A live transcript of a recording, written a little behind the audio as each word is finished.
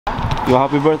Well,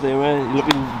 happy birthday, man. You're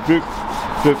looking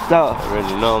dripped out. I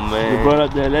already know, man. You brought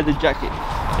out the leather jacket.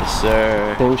 Yes,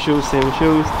 sir. Same shoes, same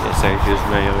shoes. Yeah, same shoes,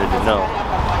 man. You already know.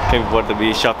 Can't afford to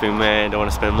be shopping, man. Don't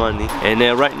want to spend money. And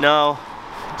then right now,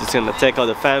 just gonna take out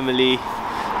the family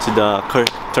to the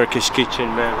Turkish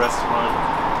kitchen, man, restaurant.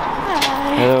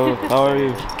 Hi. Hello, how are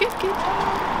you? Good, good.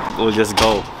 We'll just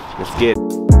go. Let's get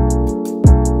it.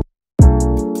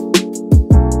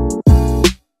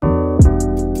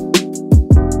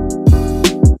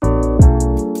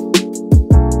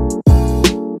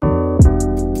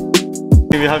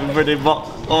 Give me happy birthday box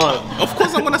on. Of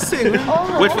course I'm gonna sing.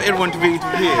 Wait for everyone to be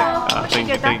here. Thank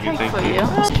you.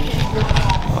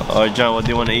 Alright, John, what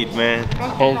do you want to eat, man?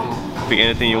 Pick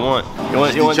anything you want. You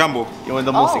want jumbo. You want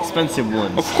the most expensive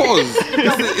one. Of course.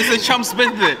 it's a champ's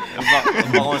birthday.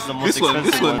 But what's the most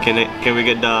expensive one? Can we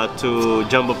get the 2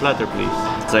 jumbo platter, please?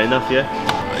 Is that enough, yeah?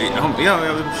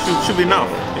 Yeah, should be enough.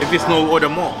 If it's no, order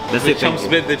more. That's it's champ's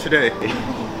birthday today.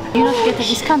 You don't get a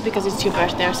discount because it's your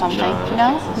birthday or something?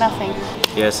 No? Nothing?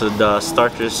 Yeah, so the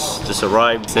starters just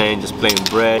arrived, saying just plain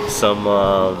bread, some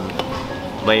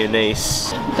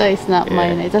mayonnaise. That is not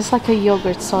mayonnaise, that's like a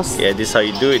yogurt sauce. Yeah, this is how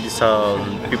you do it, this is how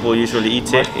people usually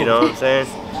eat it, you know what I'm saying?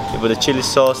 You put the chili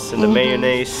sauce and the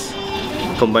mayonnaise,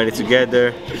 combine it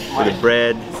together with the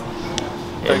bread,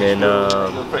 and then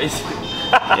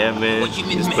yeah, man. What you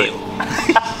mean, mayo?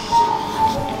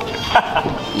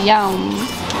 Yum.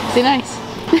 Is it nice?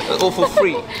 All for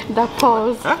free. That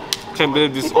pause. Huh? Can't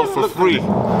believe this all for free.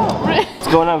 What's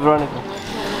going on, Veronica?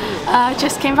 I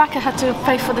just came back, I had to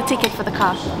pay for the ticket for the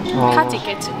car. Car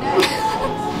ticket.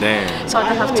 Damn. So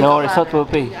I have to No, it's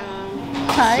saltpapi.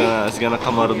 Hi. So it's gonna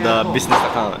come out of the business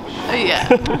account. Yeah.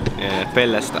 Yeah, pay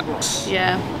less tax.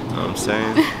 Yeah. You know what I'm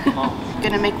saying?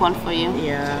 Gonna make one for you.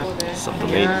 Some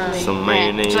tomato, some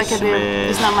mayonnaise, It's like a bit, man.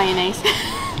 it's not mayonnaise.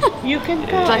 You can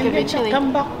It's like a bit chili.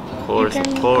 come back.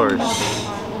 Of course.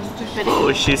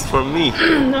 Oh, she's for me.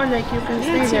 No, like you can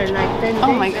stay there like 10 days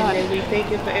Oh my God. and they will take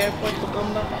you to airport to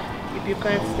come back if you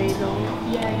can't stay long.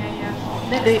 Yeah.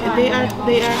 They are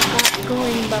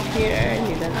going back here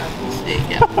early than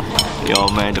us. Yo,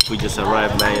 man, the food just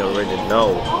arrived, man. You already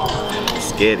know.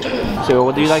 Let's get it. So,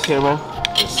 what do you like here, man?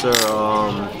 Yes, sir.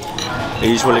 I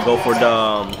usually go for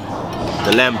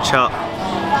the lamb chop. You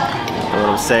know what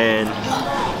I'm saying?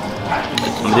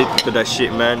 I'm addicted to that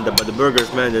shit, man. But the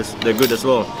burgers, man, they're good as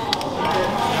well.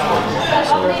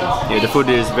 So, yeah, the food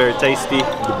is very tasty.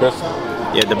 The best.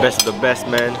 Yeah, the best of the best,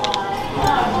 man.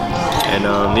 And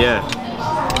yeah,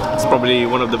 it's probably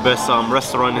one of the best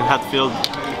restaurant in Hatfield.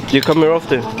 Do you come here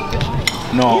often?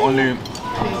 No, only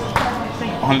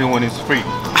when it's free.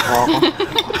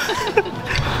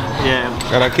 Yeah.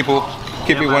 Gotta keep it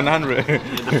 100. Yeah,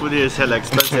 the food is hella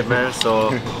expensive, man.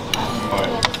 So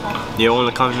you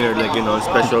only come here like, you know,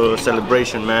 special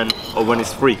celebration, man, or when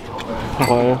it's free.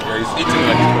 Oh, Yeah, it's eating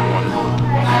like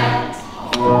it's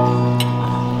Oh.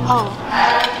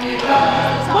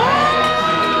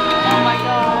 Oh my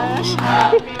gosh.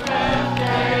 Happy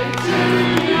birthday to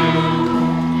you.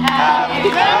 Happy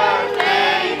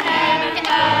birthday, Daniel.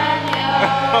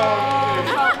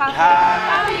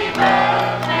 Happy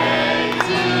birthday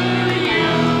to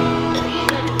you.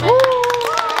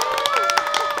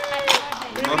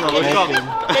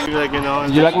 Like, you know,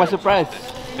 Did you like my surprise?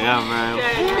 yeah, man.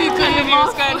 He couldn't he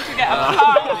was going to get a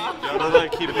car.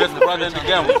 keep the best brother in the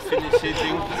game. We finish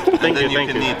eating. Thank you, you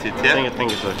thank can you. eat it, yeah?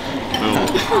 Thank you, sir.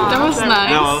 That was nice.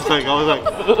 No, I was like, I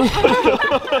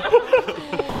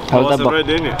How's was that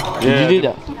already in it. Did you do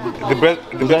that? The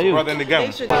best you? brother in the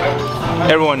game.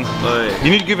 Everyone, Oi.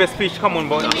 you need to give a speech. Come on,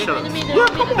 boy. Shut up.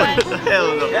 Hell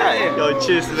no. Yeah. Yo,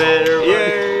 cheers, man. Everyone.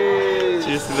 Yay!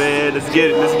 Cheers, man. Let's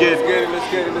get it. Let's get it. Let's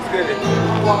get it.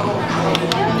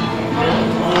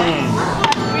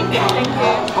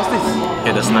 What's this?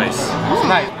 Yeah, that's nice. It's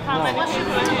nice.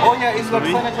 Oh yeah, it's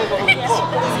like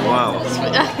Wow.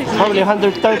 Probably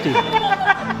 130.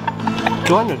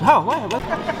 200. How? Why? What?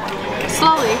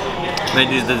 Slowly. Man,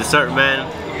 this is the dessert, man.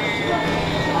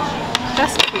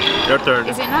 That's cute. Your turn.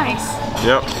 Is it nice?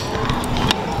 Yep.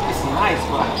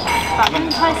 That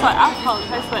didn't taste like alcohol, it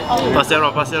tastes like Pass it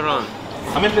around, pass it around.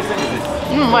 How many percent is this?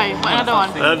 Wait, another one.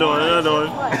 Another one.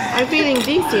 I'm feeling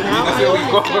dizzy now.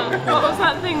 What was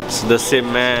that thing? So that's it,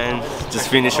 man. Just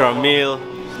finished our meal.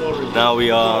 Now we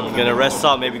gonna rest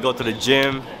up, maybe go to the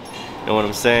gym. You know what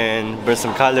I'm saying? Burn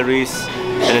some calories.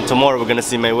 And then tomorrow we're gonna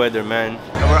see Mayweather, man.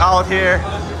 And we're out here.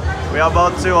 We're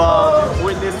about to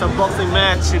witness a boxing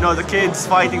match. You know, the kids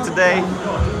fighting today.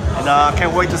 And I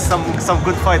can't wait to some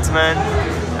good fights, man.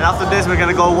 And after this, we're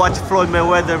gonna go watch Floyd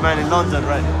Mayweather, man, in London,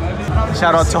 right?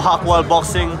 Shout out to Hawkwell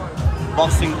Boxing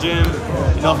Gym,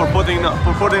 you know, for putting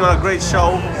on a great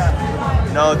show.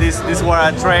 You know, this is where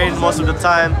I train most of the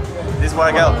time. This is where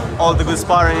I get all the good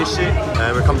sparring and shit.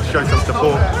 We come to show some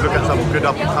support, look at some good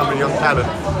up-and-coming young talent.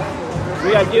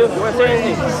 We are you. We're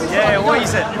saying this. Yeah, what you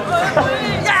said?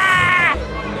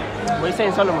 What are you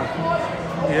saying, Solomon?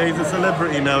 Yeah, he's a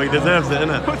celebrity now. He deserves it,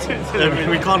 innit?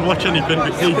 We can't watch anything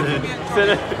because he's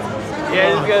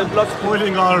Yeah, this guy's blocked.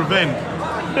 spoiling our event.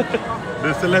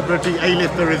 The celebrity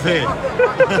A-lister is here.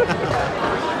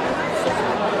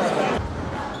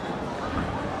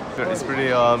 It's pretty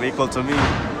equal to me,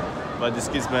 but these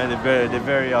kids, man, they're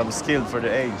very skilled for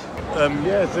their age.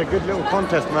 Yeah, it's a good little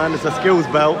contest, man. It's a skills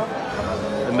belt,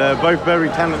 and they're both very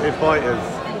talented fighters.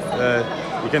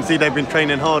 You can see they've been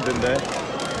training hard in there.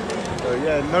 So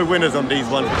yeah, no winners on these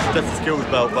ones. It's just a skills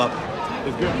belt, but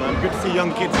it's good, man. Good to see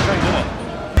young kids train, isn't it?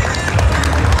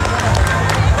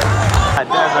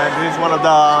 Damn, man, this is one of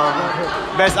the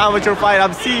best amateur fight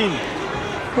I've seen.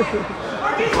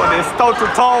 When it's toe to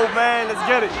toe, man, let's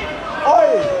get it.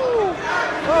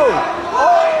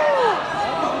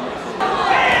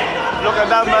 Look at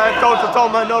that, man, toe to toe,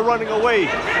 man, no running away.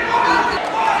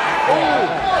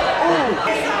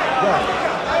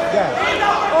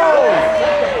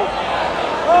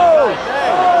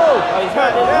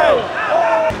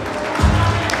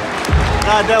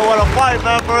 God damn, what a fight,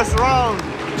 man, first round.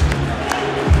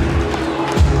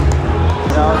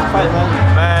 Fight,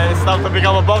 man. Man, it's time to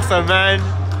become a boxer, man.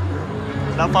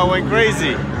 That fight went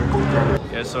crazy.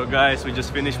 Yeah, so guys, we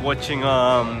just finished watching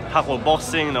FLOYD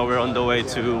Boxing. Now we're on the way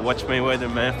to watch Mayweather,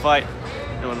 man, fight.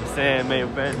 You know what I'm saying? May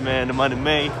event, man, the money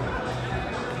May.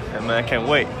 And man, I can't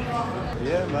wait.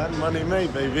 Yeah, man, money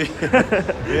made, baby.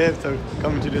 Yeah, so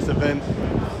coming to this event.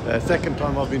 Second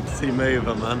time I've been to see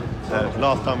Mayweather, man.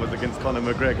 Last time was against Conor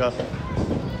McGregor.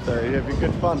 So yeah, it'd be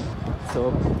good fun.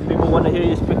 So, people want to hear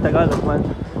you speak Tagalog,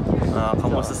 man.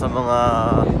 Kamusta sa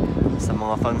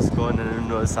mga fans ko na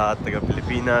nanonood sa taga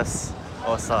Pilipinas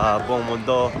o sa buong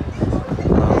mundo.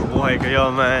 Buhay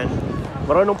kayo, man.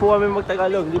 Marunong po kami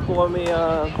mag-Tagalog. Hindi po kami,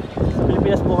 sa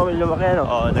Pilipinas po kami lumaki, ano?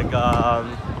 Oo,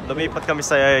 lumipat kami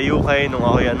sa UK nung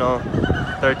ako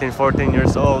 13, 14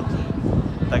 years old.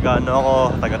 Taga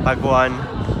Taguan.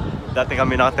 Dati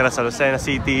kami nakatira sa Lucena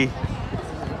City.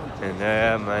 And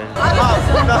yeah, man.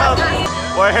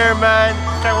 We're here, man.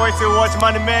 Can't wait to watch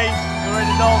Money May. You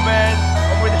already know, man.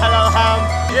 I'm with Halal Ham.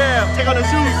 Yeah, take on the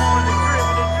shoes. With the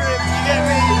drip, you get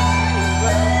me?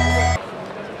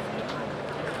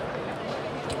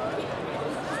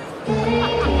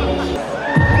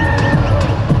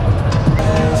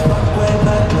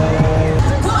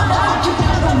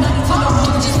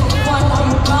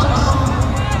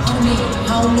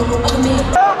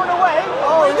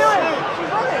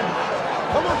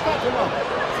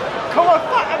 Come on,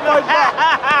 fight back!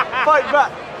 Fight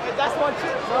back! That's one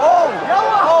shit. Oh!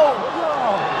 Oh!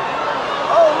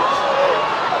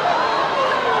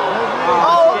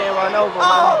 Oh! Yeah, run over,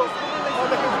 man.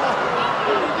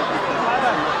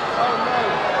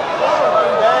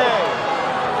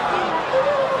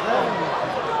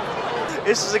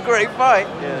 This is a great fight.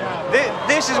 Yeah.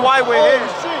 This is why we're here.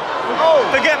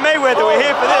 Forget Mayweather, we're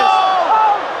here for this.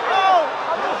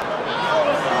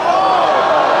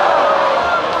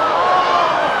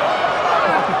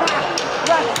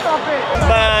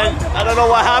 Man, I don't know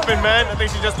what happened, man. I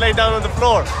think she just laid down on the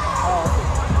floor.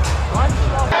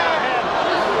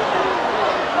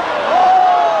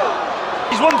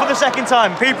 She's won for the second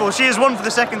time. People, she has won for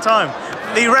the second time.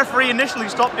 The referee initially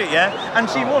stopped it, yeah, and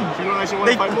she won.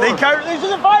 They carried.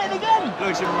 She's fighting again.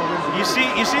 Look, you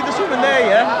see this woman there,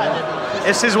 yeah?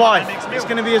 It's his wife. It's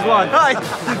gonna be his wife. Right,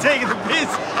 you're taking the piss.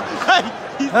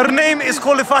 Her name is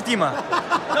called Fatima.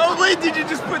 No way did you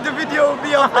just put the video of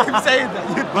me on him saying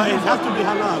that? But it has to be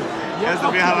halal. It has to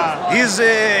be halal.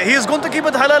 He's going to keep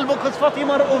it halal because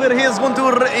Fatima over here is going to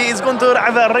arrange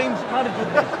marriage with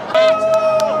him.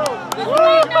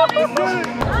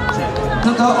 To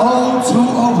the O2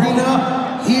 Arena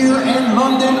here in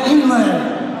London, England.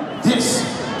 This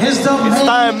is the It's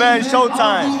time, man.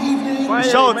 Showtime.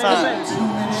 Showtime.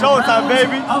 Showtime,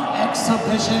 baby. Of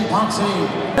exhibition boxing.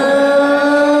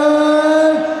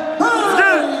 Let's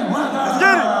get it. Let's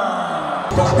get it.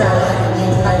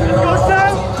 Go,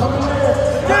 Sam.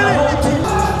 Get it.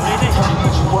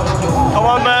 Come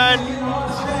on, man.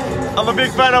 I'm a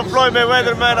big fan of Floyd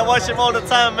Mayweather, man. I watch him all the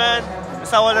time, man.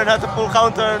 That's how I learned how to pull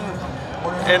counter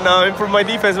and improve my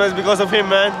defense, man, because of him,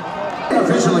 man.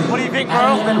 What do you think,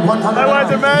 bro?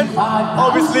 Mayweather, man.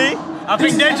 Obviously. I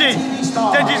think Deji's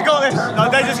got this. Now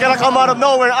Deji's gonna come out of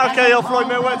nowhere and RKO Floyd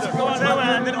Mayweather. Go on there,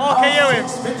 man, and then RKO him.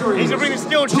 He's gonna bring a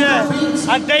steel chair,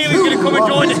 and Daly's gonna come and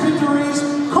join him.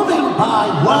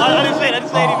 I didn't say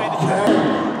anything.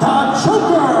 The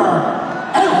Joker,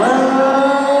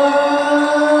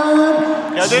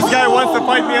 this guy wants to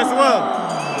fight me as well.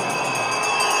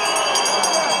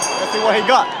 Let's see what he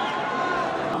got.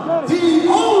 The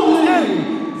only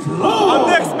I'm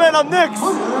next, man, I'm next.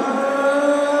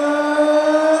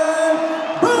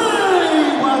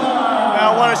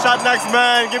 I want a shot next,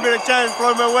 man. Give me the chance,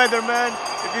 Floyd Mayweather, man.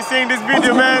 If you're seeing this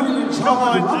video, man, come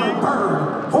on,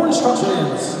 G. For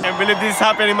instructions. I can't believe this is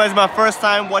happening. It's my first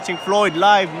time watching Floyd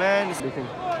live, man.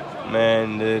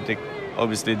 Man,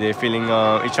 obviously they're feeling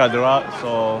each other out,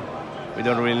 so we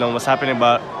don't really know what's happening.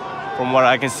 But from what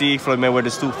I can see, Floyd Mayweather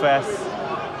is too fast. You know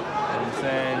what I'm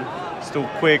saying? It's too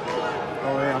quick.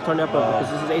 Oh yeah, I'll turn it up because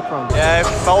this is 8th round. Yeah,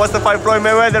 if I was to fight Floyd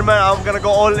Mayweather, man, I'm gonna go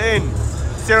all in.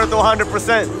 0 to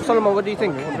 100%. Solomon, what do you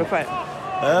think of the fight?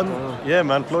 Yeah,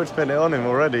 man, Floyd's put it on him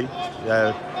already.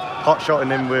 Yeah, hot shotting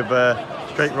him with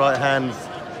straight right hands,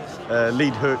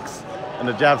 lead hooks, and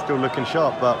the jab still looking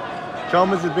sharp. But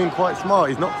Chalmers has been quite smart.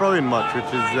 He's not throwing much, which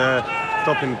is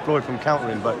stopping Floyd from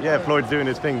countering. But yeah, Floyd's doing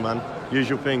his thing, man.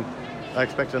 Usual thing. I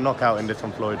expect a knockout in this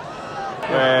one, Floyd.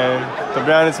 Man, to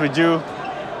be honest with you,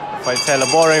 the fight's hella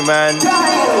boring, man.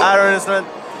 Aaron is not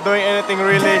doing anything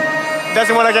really.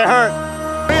 Doesn't want to get hurt.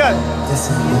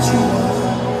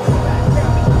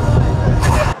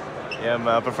 Yeah, man,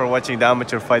 I prefer watching the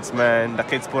amateur fights, man. The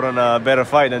kids put on a better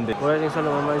fight than they. What I think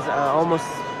Solomon is almost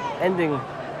ending.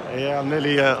 Yeah, I'm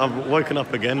nearly, I've woken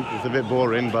up again. It's a bit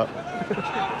boring, but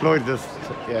Floyd just,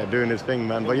 yeah, doing his thing,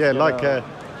 man. But yeah, like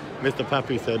Mr.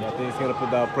 Papi said. I think he's gonna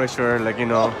put that pressure, like, you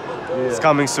know, it's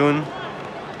coming soon.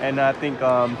 And I think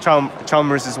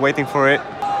Chalmers is waiting for it.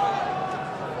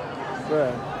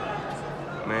 Yeah.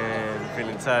 Man,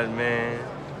 feeling tired, man.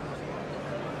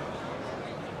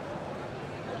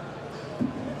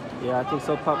 Yeah, I think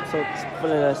so. Pop, so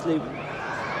falling asleep.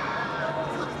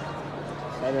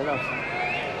 Sad enough.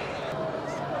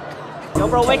 Yo,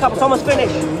 bro, wake up! It's almost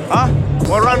finished. Huh?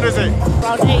 What round is it?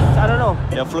 Round 8. I don't know.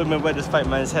 Yeah, Floyd Mayweather's fight,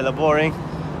 man, is hella boring.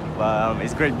 But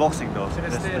it's great boxing, though.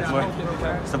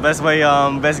 It's the best way,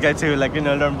 best guy to, like, you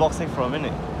know, learn boxing from,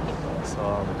 innit?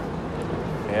 So,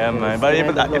 yeah, man. But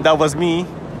if that was me,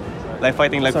 like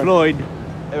fighting like Floyd,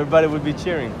 everybody would be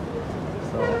cheering.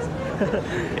 So,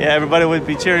 yeah, everybody would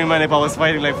be cheering, man, if I was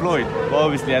fighting like Floyd. But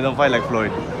obviously, I don't fight like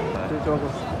Floyd.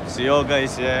 See y'all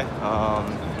guys, yeah.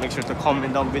 Make sure to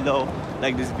comment down below,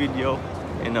 like this video,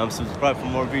 and subscribe for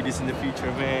more videos in the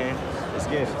future, man. Let's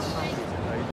get it.